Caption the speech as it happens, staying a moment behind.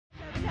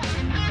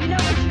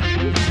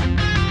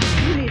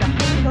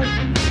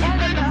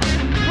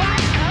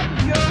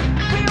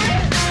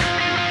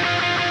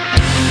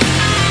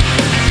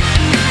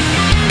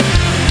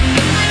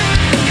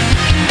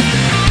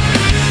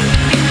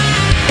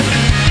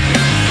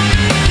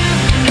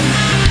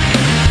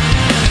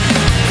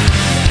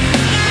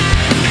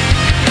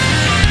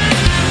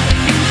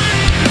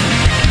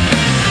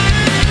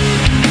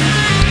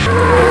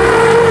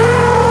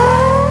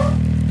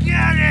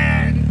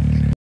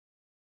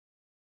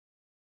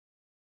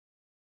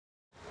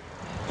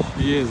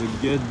She is a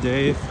good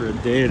day for a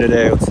day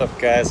today. What's up,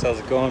 guys? How's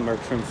it going? Mark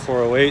from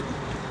 408. I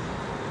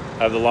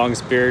have the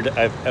longest beard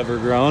I've ever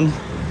grown.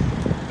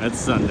 It's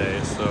Sunday,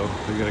 so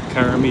we got a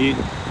car meet.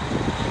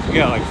 We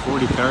got like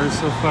 40 cars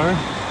so far.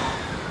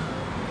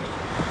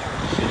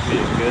 Should be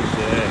a good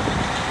day.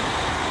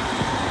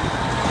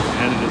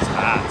 And it is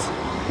hot.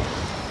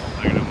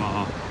 Look at them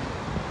all.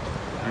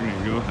 We're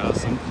gonna go have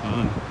some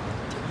fun.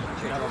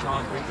 Look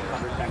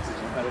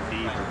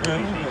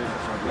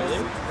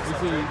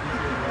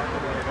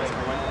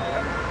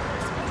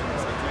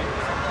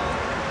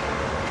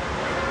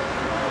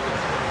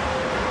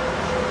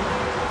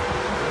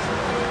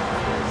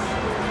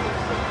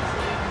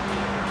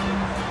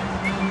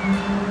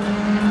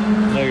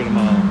at them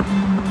all.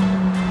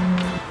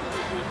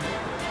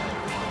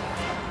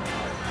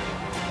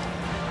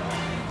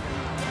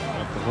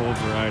 Got the whole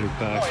variety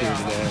pack here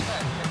today.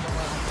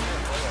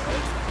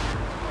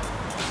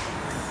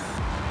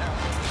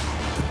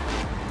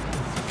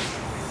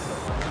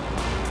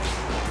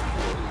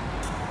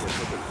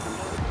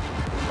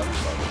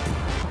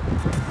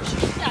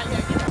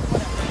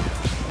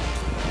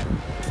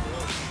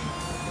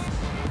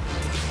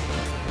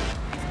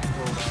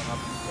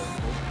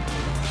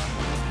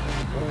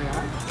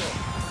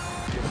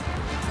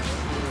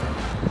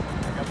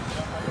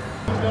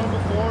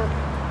 Before,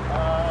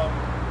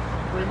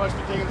 pretty much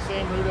been taking the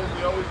same route as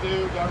we always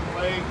do, down the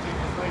lake,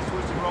 taking these nice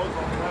twisty roads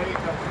on the lake.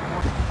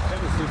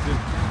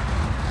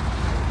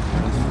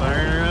 Just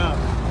firing her up.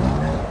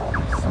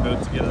 It's about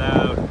to get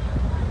loud.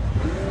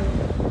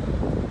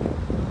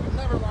 We've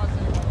never lost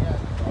anyone yet.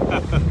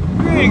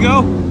 There you go.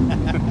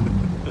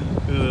 Look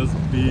at this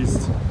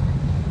beast.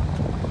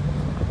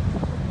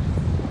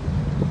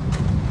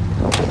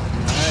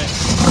 Alright.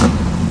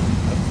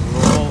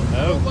 Let's roll I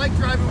out. don't like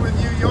driving with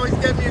you. You always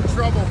get me in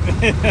trouble.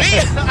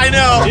 I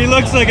know. He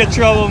looks like a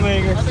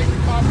troublemaker. I think the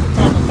cops are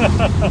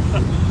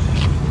coming.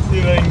 See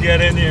if I can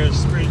get in here.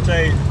 It's pretty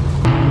tight.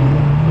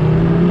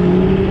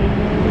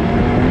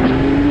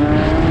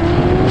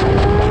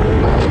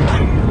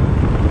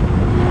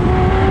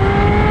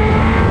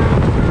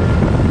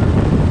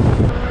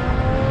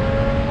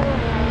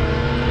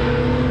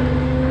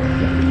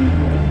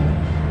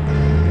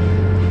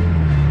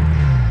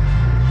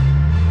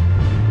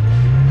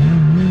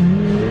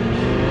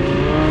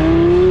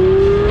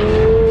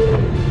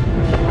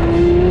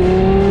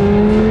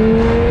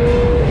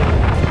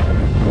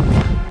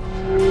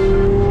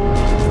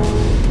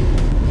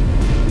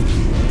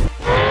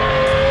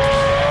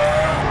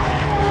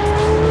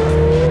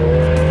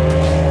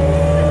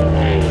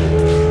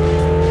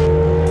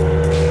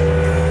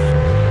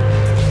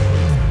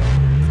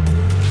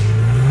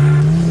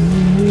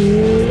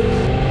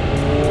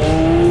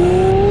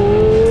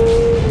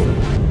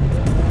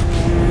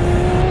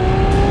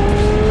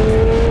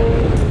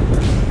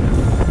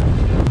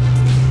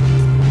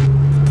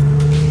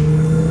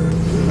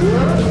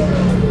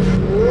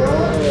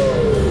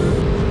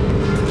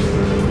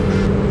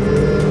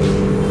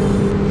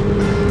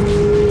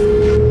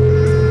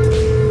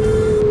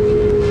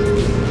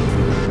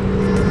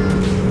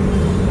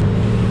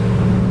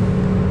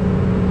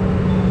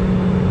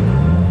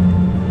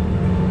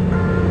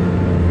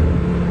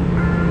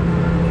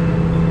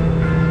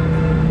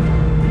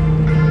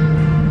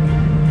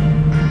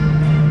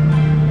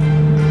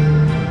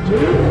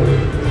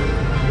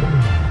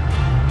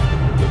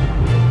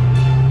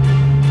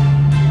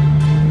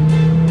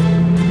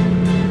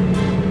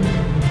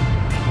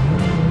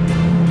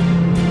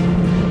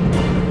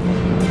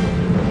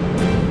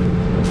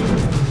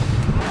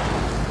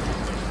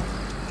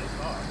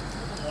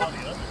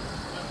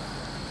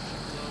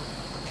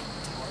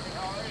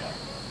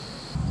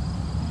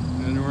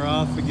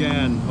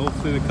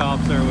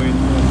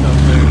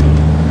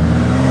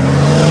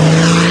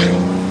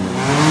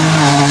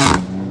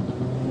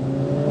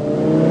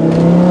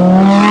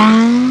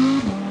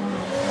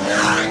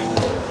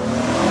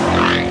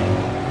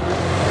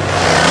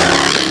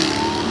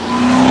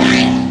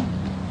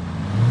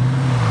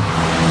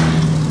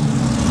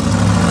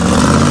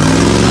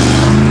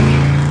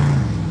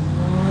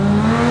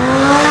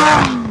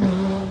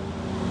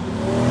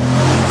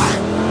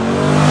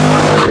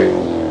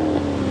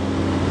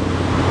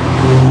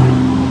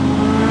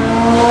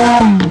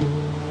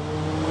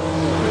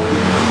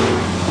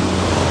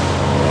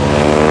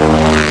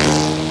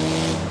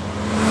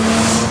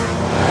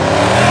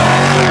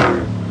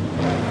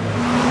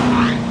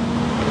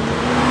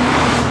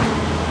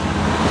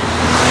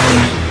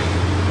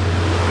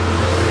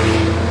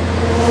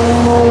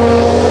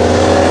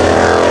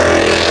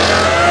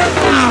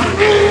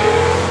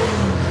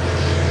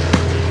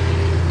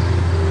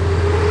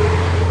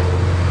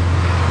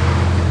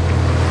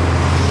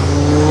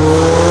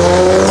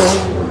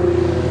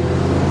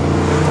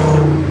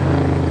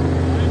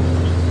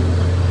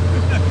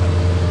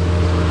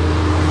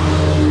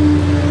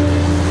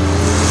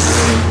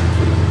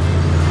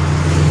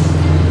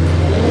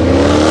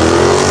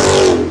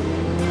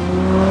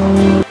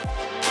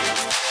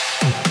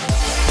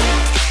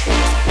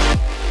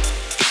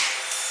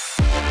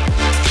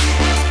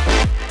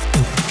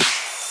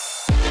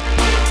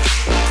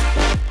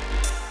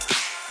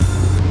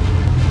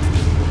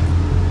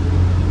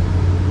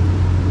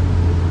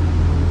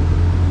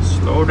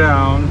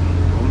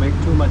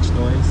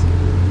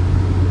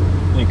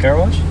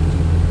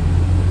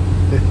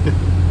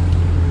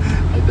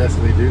 I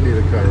definitely do need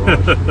a car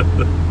wash.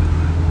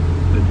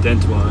 The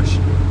dent wash.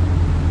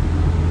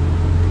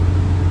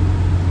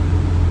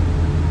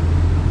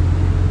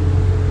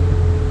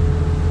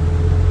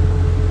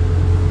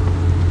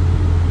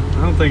 I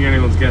don't think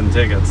anyone's getting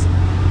tickets.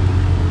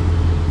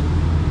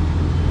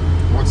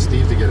 I want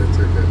Steve to get a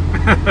ticket.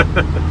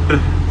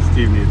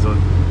 Steve needs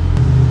one.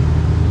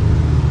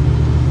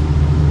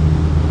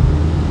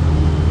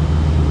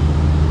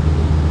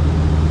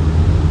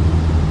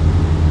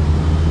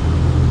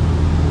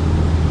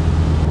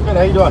 Good,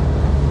 how you doing?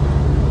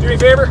 Do me a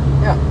favor?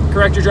 Yeah.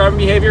 Correct your driving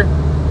behavior.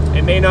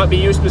 It may not be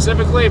you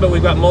specifically, but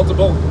we've got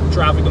multiple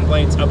traffic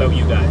complaints about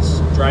you guys.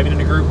 Driving in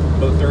a group,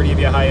 about 30 of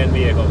you high-end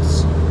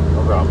vehicles.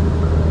 No problem.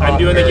 I'm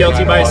doing the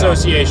guilty by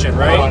association,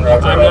 right? I'm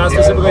not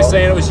specifically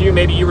saying it was you.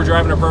 Maybe you were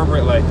driving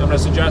appropriately. I'm going to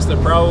suggest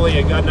that probably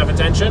you got enough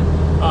attention.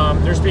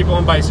 There's people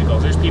on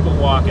bicycles. There's people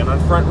walking. On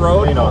front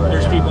road,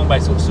 there's people on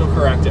bicycles. So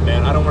correct it,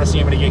 man. I don't want to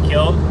see anybody get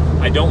killed.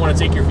 I don't want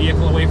to take your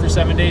vehicle away for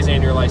 7 days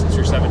and your license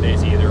for 7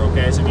 days either,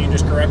 okay? So if you can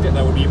just correct it,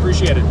 that would be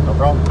appreciated. No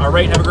problem. All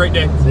right, have a great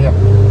day. See ya.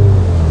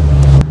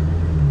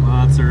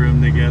 Lots of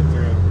room to get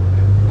through.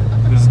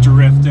 Just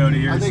drift out of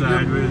here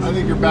sideways. I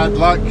think you're bad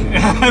luck.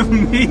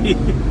 Me.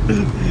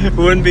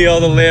 Wouldn't be all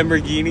the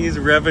Lamborghinis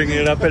revving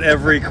it up at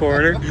every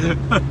corner. Oh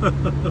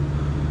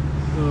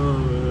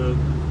man.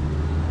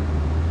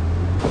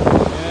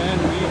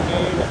 And we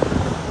made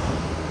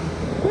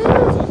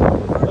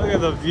it. Look at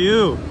the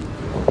view.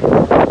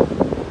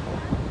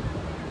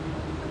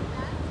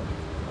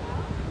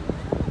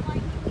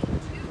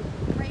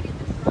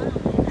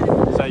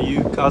 Is that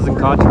you causing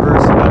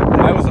controversy?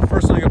 That was the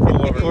first thing I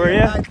pulled over. For you?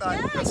 I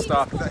thought Got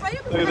stopped. Look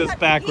at this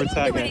backwards He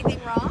didn't do hack.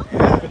 anything wrong.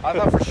 I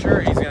thought for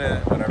sure he's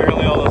gonna.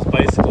 Apparently all those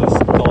bicyclists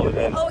called it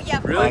in. Oh yeah,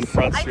 Really? On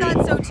Front I Street.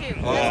 thought so too.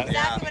 Yeah. That's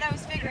exactly what I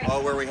was figuring.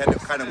 Oh, where we had to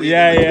kind of weave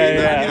Yeah, in between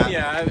yeah, them,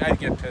 Yeah, I'd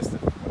get pissed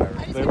if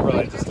whatever. They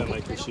probably just didn't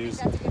like your shoes.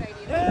 That's a good idea.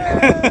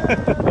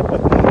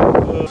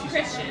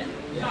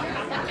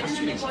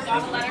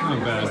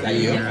 Not bad. Is that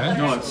you? Right?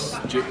 No, it's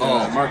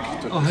Mark.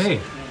 Oh, hey.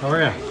 How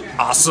are you?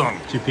 Awesome.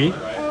 Did you pee?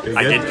 You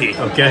I good? did pee.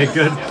 Okay,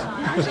 good.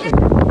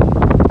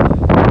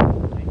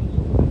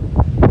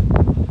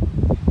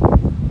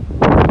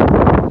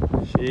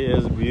 She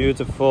is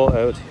beautiful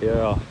out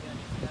here.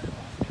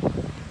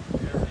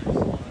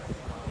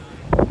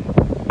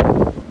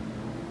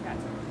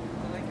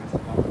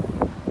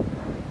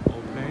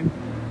 Opening.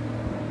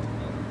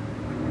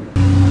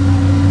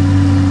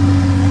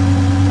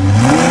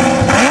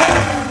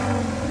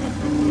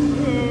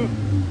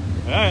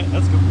 All right,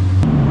 let's go.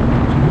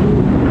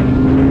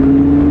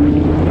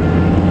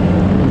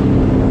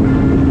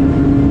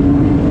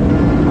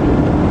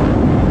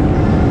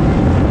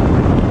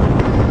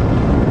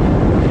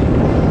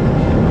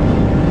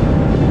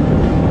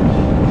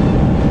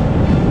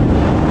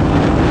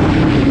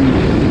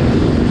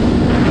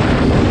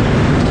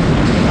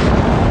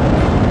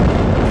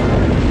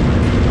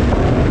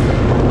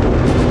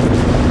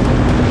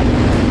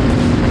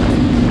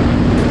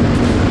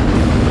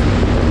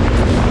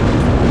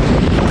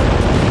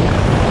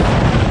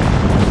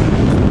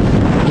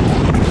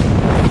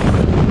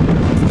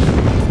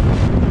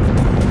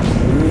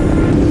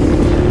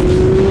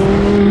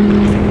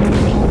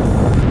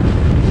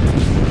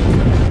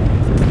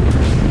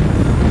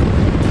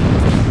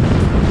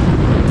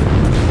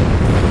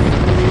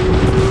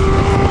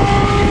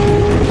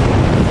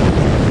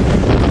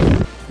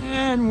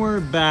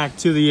 Back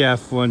to the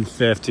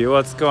F-150.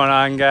 What's going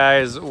on,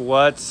 guys?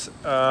 What's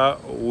a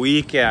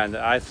weekend?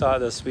 I thought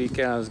this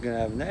weekend I was gonna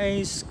have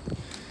nice,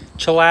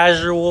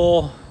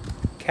 casual,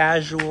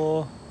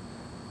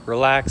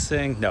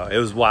 relaxing. No, it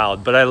was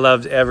wild, but I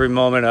loved every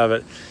moment of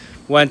it.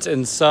 Went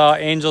and saw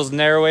Angels and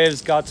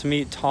Airwaves, got to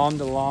meet Tom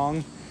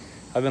DeLonge.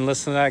 I've been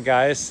listening to that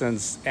guy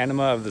since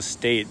Anima of the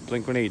State,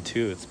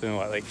 Blink-182. It's been,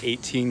 what, like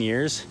 18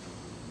 years?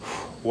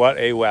 What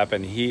a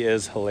weapon. He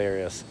is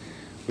hilarious.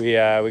 We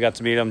got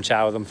to meet him,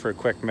 chat with him for a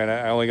quick minute.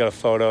 I only got a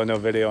photo, no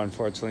video,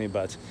 unfortunately,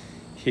 but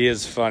he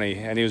is funny.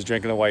 And he was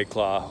drinking a White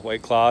Claw.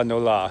 White Claw, no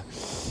law.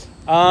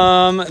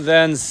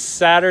 Then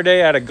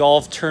Saturday at a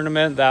golf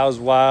tournament. That was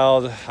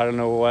wild. I don't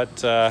know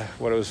what it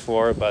was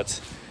for, but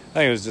I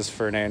think it was just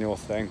for an annual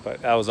thing.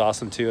 But that was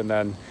awesome too. And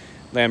then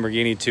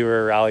Lamborghini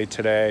Tour rally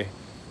today.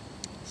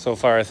 So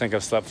far, I think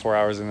I've slept 4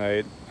 hours a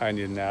night. I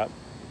need a nap.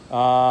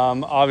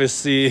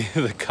 Obviously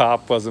the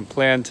cop wasn't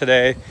planned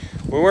today.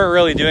 We weren't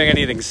really doing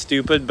anything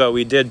stupid, but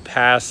we did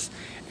pass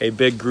a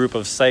big group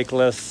of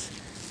cyclists.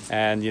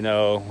 And you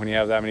know, when you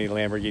have that many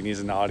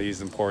Lamborghinis and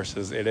Audis and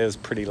Porsches, it is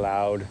pretty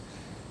loud.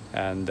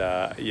 And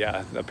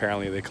yeah,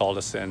 apparently they called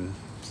us in.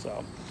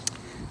 So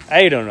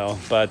I don't know,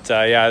 but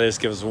yeah, they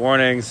just give us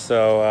warnings.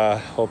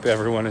 So hope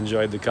everyone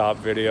enjoyed the cop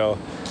video.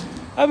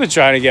 I've been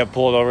trying to get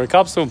pulled over. The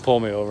cops don't pull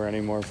me over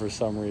anymore for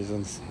some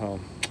reason. So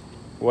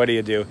what do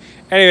you do?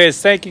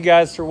 Anyways, thank you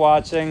guys for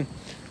watching.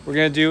 We're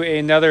gonna do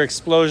another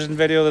explosion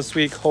video this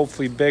week,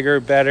 hopefully bigger,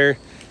 better.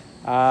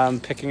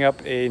 Picking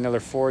up another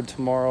Ford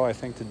tomorrow, I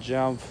think, to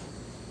jump.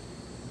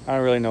 I I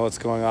don't really know what's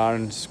going on,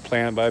 and just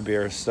playing it by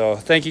beer. So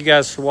thank you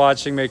guys for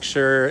watching. Make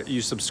sure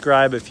you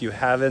subscribe if you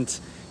haven't.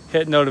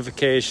 Hit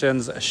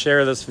notifications,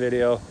 share this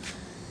video,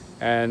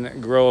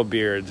 and grow a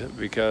beard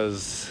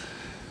because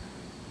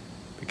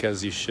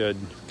you should,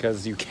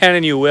 because you can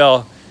and you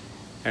will,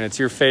 and it's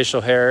your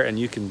facial hair, and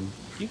you can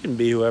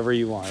be whoever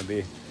you want to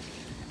be.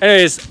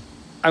 Anyways,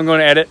 I'm going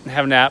to edit and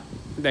have a nap,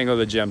 then go to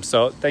the gym.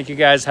 So thank you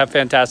guys. Have a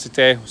fantastic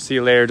day. See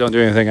you later. Don't do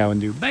anything I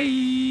wouldn't do. Bye.